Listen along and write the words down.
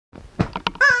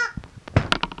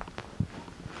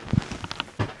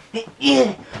Yeah,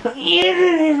 yeah,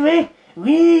 yeah,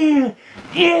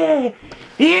 yeah,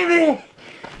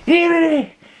 yeah.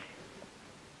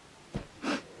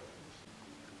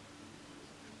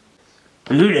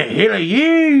 Who the hell are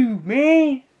you,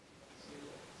 man?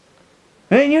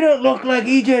 Man, you don't look like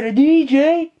EJ the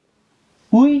DJ.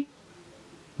 We?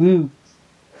 Who?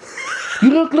 You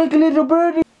look like a little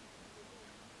birdie.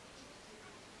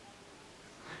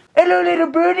 Hello, little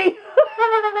birdie.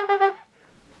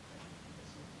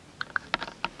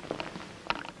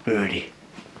 Birdie.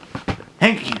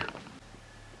 Thank you.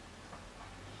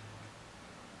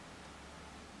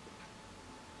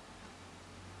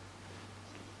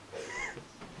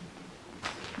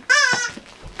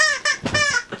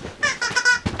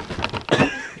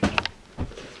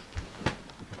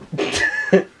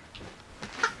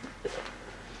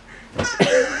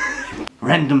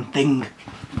 Random thing.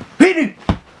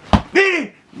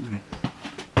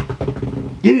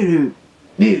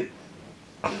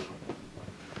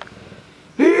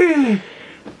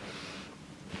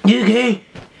 You okay?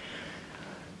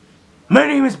 My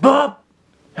name is Bob,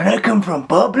 and I come from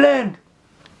Bobland.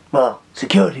 Well,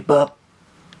 security Bob.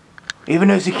 Even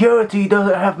though security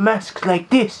doesn't have masks like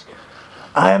this,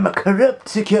 I am a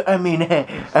corrupt I mean,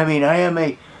 I am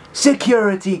a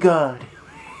security guard.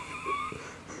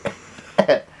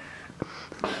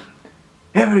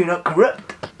 Definitely not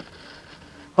corrupt.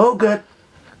 Oh good.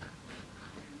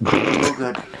 Oh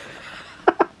good.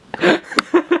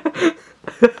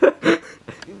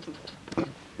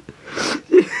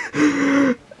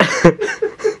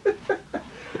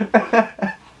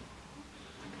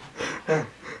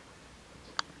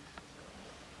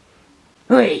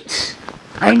 Wait,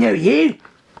 I know you.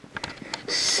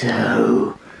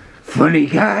 So funny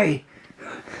guy.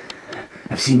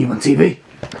 I've seen you on TV.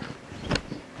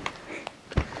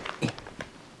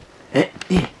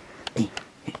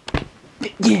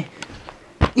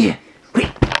 Yeah,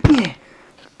 quick, yeah,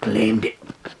 claimed it.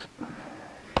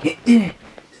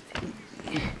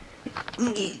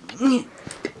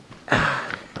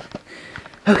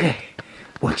 Okay,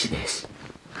 watch this.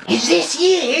 Is this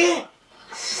you?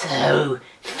 So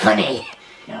funny.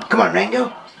 Come on,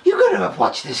 Rango. You gotta have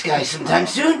watched this guy sometime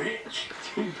soon.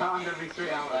 £2 every 3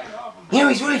 hours. You know,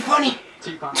 he's really funny.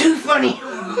 £2. Too funny.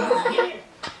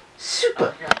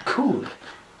 Super cool.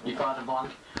 You fired a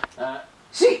blank.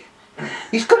 See,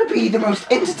 he's gotta be the most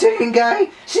entertaining guy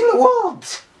in the world.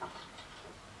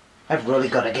 I've really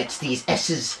gotta get these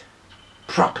S's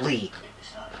properly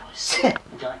set.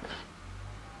 Okay.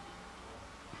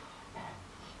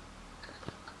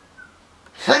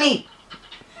 Funny.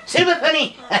 Super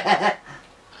funny.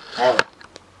 Oh.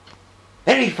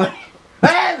 Very funny.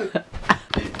 Wow.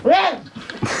 Wow.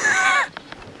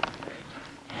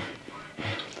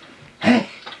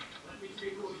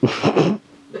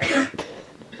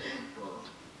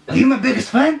 Are you my biggest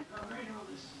fan?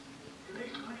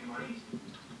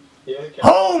 Yeah, okay.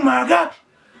 Oh my god!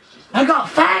 I got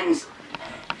fans!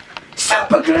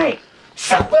 Super great!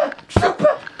 Super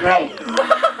great!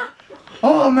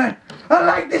 Oh man, I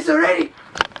like this already!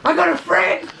 I got a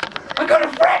friend! I got a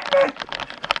friend, man!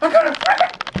 I got a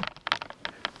friend!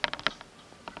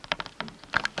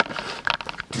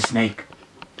 It's a snake.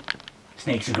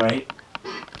 Snakes are great.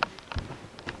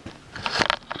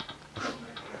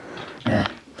 Yeah.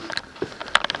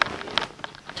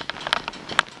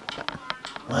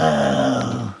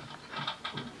 Whoa.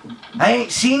 I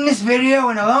ain't seen this video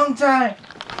in a long time.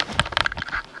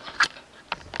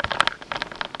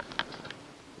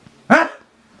 Huh?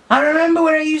 I remember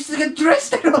when I used to get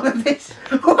dressed in all of this.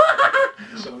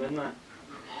 So then that.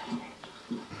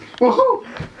 Woohoo!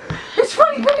 It's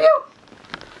funny video.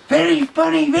 Very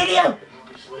funny video.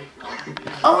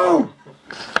 Oh!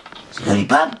 Scotty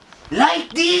Bob, like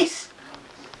this.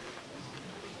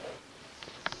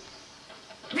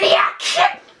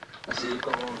 Reaction! I see you've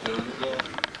got all the games there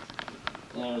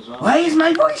as well. Why is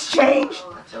my voice changed?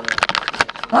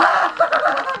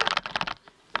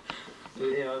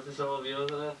 You know, this all of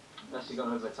yours are there. Unless you got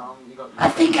a baton, you got. I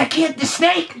think I killed the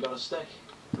snake. You got a stick.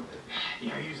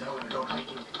 Yeah, use that when I go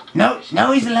hiking. No,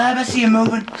 he's alive. I see him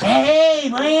moving. Hey,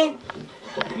 man.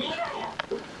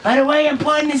 By the way, I'm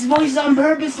putting this voice on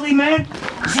purposely, man.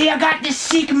 See, I got this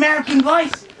Sikh American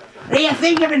voice. What do you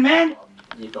think of it, man?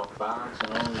 You got bags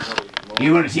and all.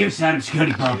 You got You want to see a side of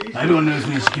Security Bob? Everyone knows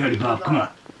me as Security Bob. Come on.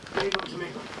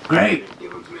 Great.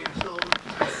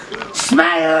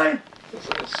 Smile. It's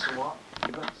like a SWAT.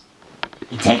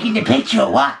 You taking the picture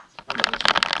or what?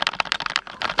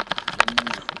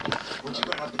 What you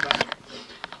got at the back?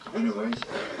 Anyways.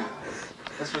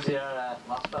 This was your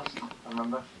last best, I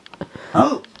remember.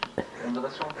 Oh. Remember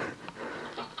this one?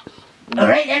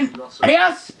 Alright then.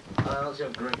 Adios. that's your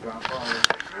great grandfather.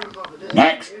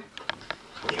 Next!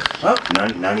 Oh,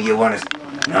 none of you want to...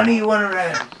 None of you want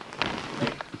to...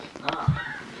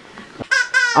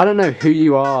 I don't know who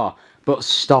you are, but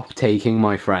stop taking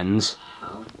my friends.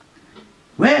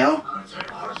 Well,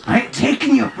 I ain't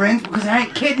taking your friends because I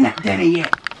ain't kidnapped any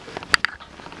yet.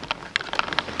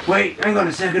 Wait, hang on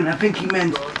a second. I think he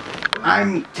meant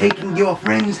I'm taking your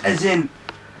friends as in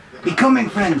becoming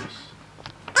friends.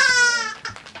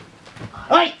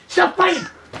 Oi! Stop fighting!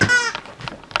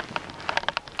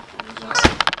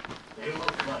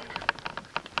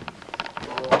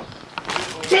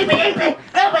 Take me!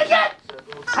 Oh my god!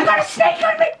 I got a snake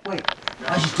on me! Wait,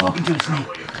 I was just talking to a snake.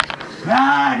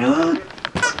 Ah, dude!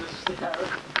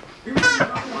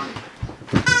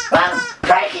 Oh,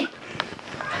 crikey!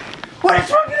 What is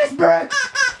wrong with this bird?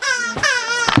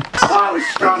 Oh, it's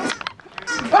strong!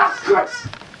 Oh, God!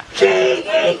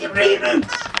 Gee, breathing!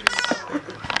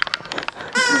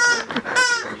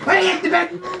 I hit the bed!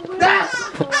 Ah!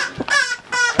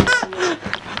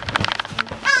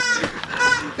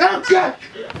 Oh, God!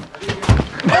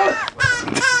 Oh.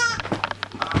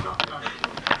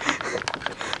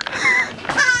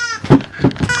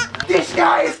 This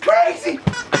guy is crazy!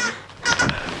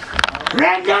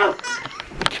 Rango!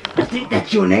 I think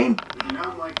that's your name.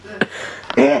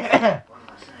 Yeah.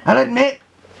 I'll admit,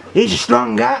 he's a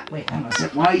strong guy. Wait, hang on a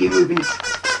sec. Why are you moving?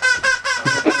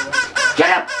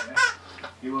 Get up!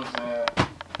 He was,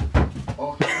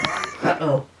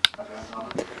 Uh-oh.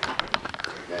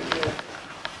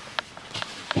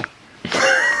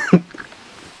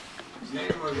 his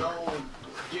name was old...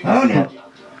 Oh no.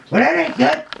 Well, that ain't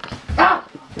good. Ah!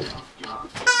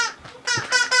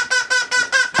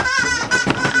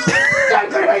 Don't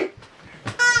go away!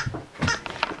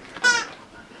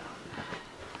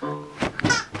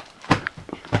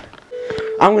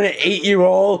 I'm gonna eat you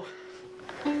all.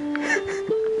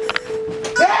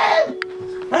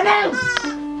 Oh no!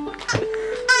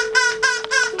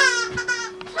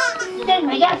 Oh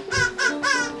my God!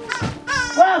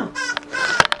 Whoa!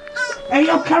 Hey,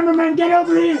 yo, cameraman, get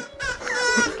over here!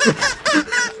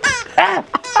 Ah!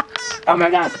 Oh my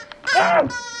God! Ah!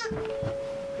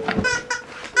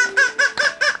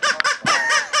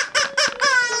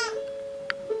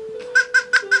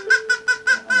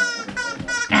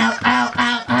 Ow, ow,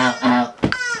 ow, ow, ow!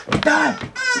 Die!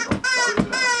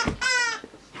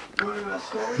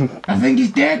 I think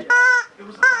he's dead.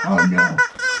 Oh no!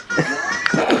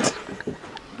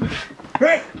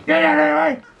 Hey, get out of the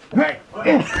way! Hey!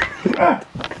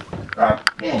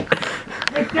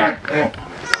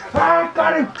 I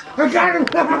got him! I got him!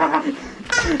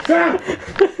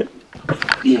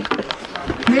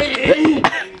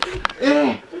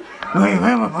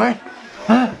 Wait,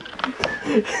 huh?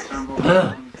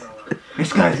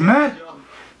 This guy's mad.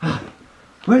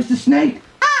 Where's the snake?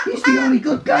 He's the only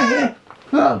good guy here.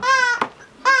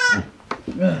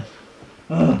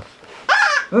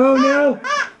 Oh no!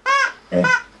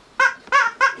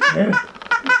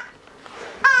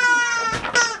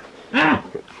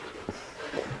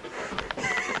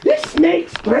 This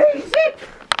snake's crazy!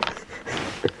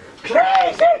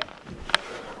 Crazy!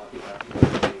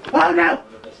 Oh no!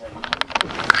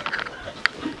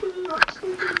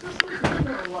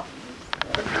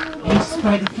 He's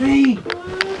spider-free!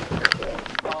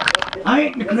 I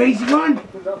ain't the crazy one!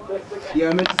 Yeah,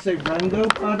 I meant to say Rango,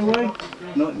 by the way,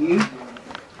 not you.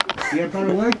 Yeah, by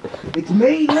the way, it's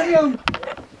me, Leo!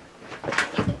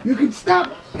 You can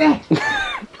stop!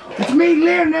 It's me,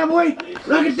 Leo, now boy!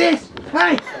 Look at this!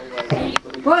 Hey!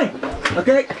 Boy!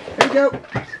 Okay, here we go.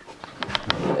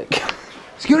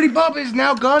 Security Bob is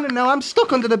now gone and now I'm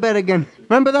stuck under the bed again.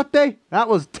 Remember that day? That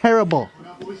was terrible.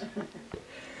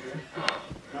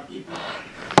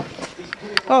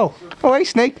 Oh, hey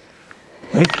Snake.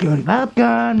 Where's Security Bob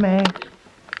gone, man?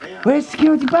 Where's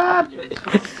Security Bob?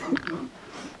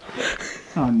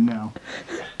 Oh no.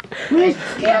 Where's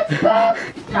Security Bob?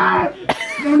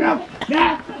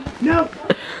 No.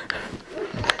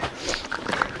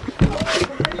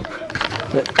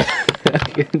 I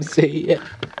can see it.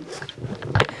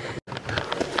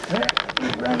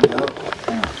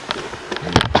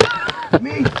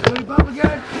 Me, Security Bob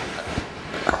again.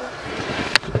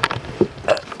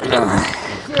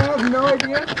 See, I have no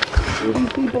idea who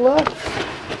these people are.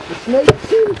 The snake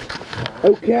seems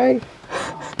okay.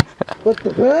 But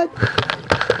the bird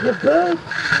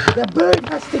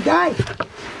has to die.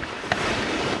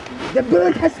 The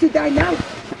bird has to die now.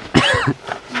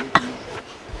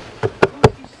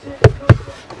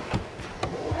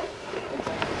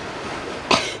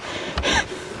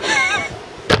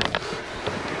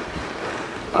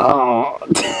 Oh.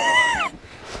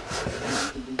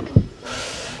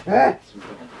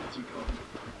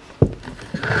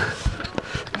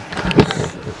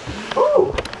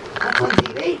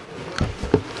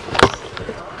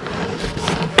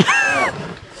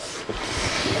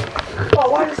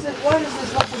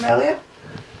 tell you.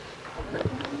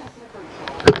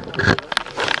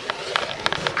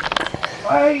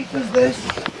 Why does this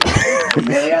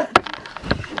familiar?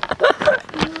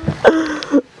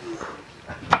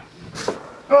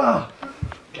 Oh.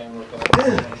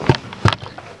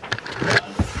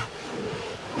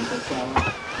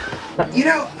 You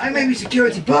know, I may be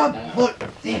security Bob, but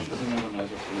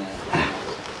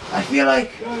I feel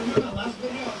like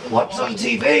what's on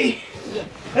TV?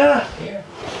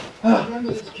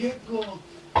 Remember this kid called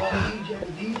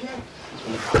DJ?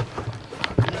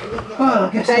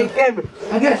 Oh,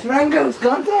 I guess Rango's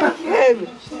gone. Take him.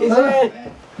 He's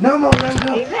there. No more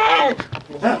Rango. He's there.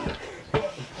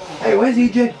 Hey, where's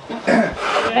EJ?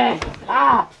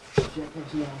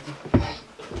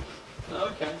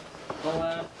 Okay.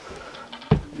 Well,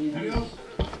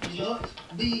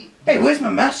 Hey, where's my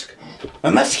mask? My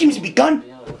mask seems to be gone.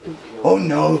 Oh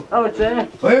no. Oh, it's there.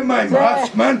 Where's my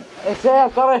mask, man? It's there,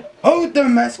 I've got it. Hold the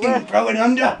mask and throw it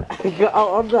under. You got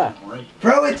out under.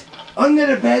 Throw it under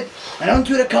the bed and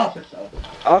onto the carpet.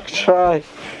 I'll try.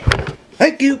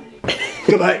 Thank you.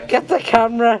 Goodbye. Get the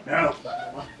camera. No.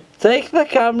 Take the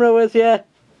camera with you.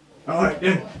 Alright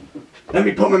then. Let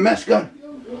me put my mask on.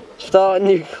 Start a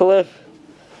new clip.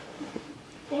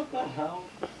 what the hell?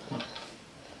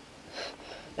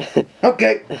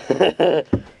 Okay.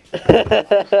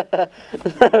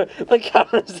 The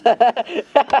camera's there.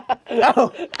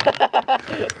 Oh.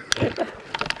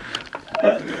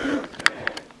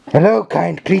 Hello,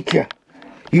 kind creature.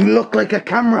 You look like a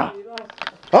camera.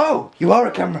 Oh, you are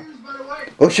a camera.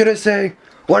 Or should I say,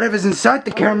 whatever's inside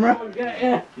the camera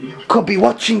could be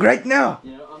watching right now.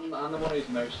 You know, I'm the one who's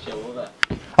most chill with it.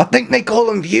 I think they call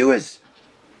them viewers.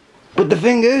 But the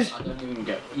thing is, I don't even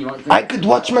get. You might think I could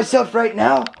watch myself right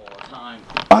now all the time.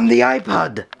 on the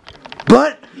iPod.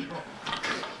 But,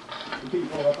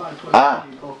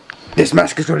 this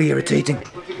mask is really irritating.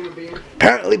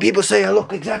 Apparently people say I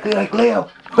look exactly like Leo.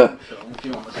 So, if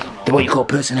you want the sun The what you call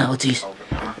personalities.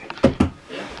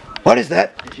 What is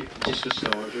that? just for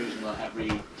storage reasons, like every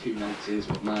 2 minutes is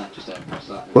what Matt just press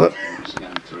that. What? Just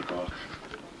again to record.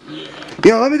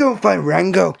 You know, let me go and find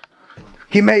Rango.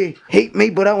 He may hate me,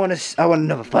 but I want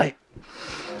another fight.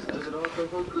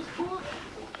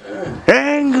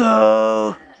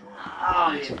 Rango!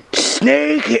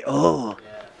 Snake it! Oh.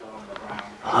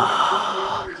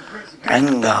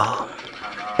 Rango.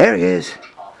 There he is.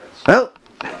 Well.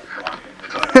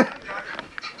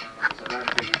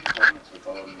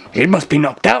 He must be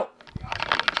knocked out.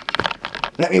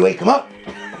 Let me wake him up.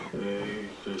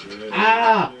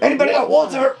 Ah! Anybody got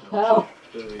water? Help!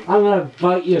 I'm gonna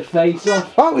bite your face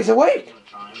off. Oh, he's awake.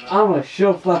 I'm gonna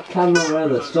shove that camera where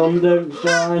the sun don't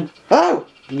shine. Oh.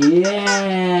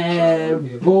 Yeah,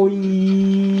 boy.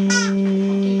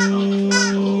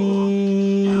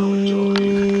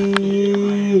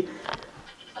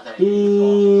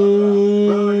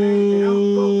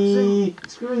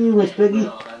 Screw you, Miss Piggy.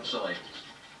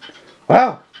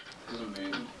 Wow.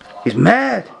 He's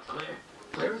mad.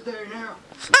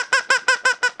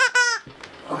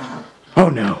 Oh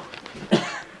no.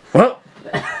 Well,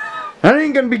 that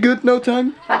ain't gonna be good no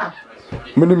time.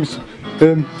 My name is,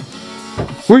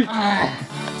 wait.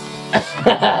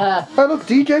 Oh look,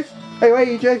 DJ. Hey,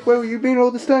 EJ, where have you been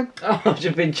all this time? Oh, I've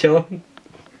just been chilling.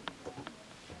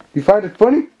 You find it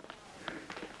funny?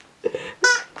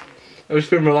 I've just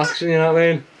been relaxing, you know what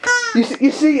I mean?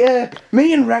 You see,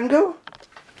 me and Rango,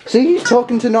 see, he's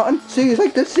talking to nothing. See, he's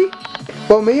like this, see?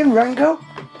 Well, me and Rango,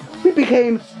 we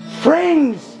became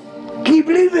friends. Can you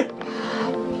believe it?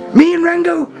 Me and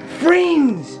Rango,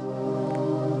 friends.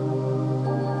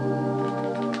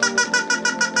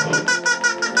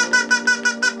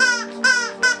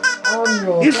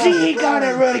 You see, he got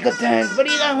a really good dance, but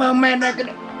he's not well, man. Not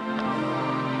gonna.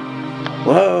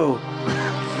 Whoa!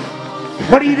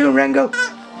 What are you doing, Rango?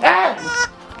 Ah!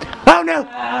 Oh no!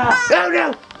 Oh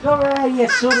no! Come here, you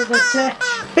son of a bitch!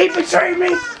 He betrayed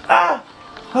me! Ah!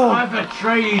 Oh. I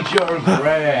betrayed your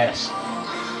grace.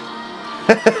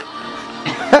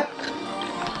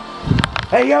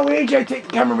 Hey, yo, EJ, take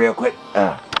the camera real quick.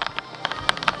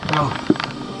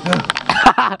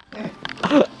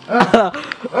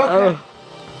 Okay.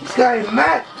 This guy is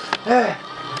mad.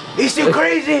 He's too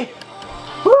crazy.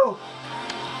 Woo.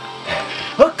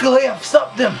 Luckily, I've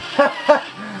stopped him.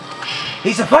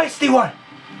 He's a feisty one.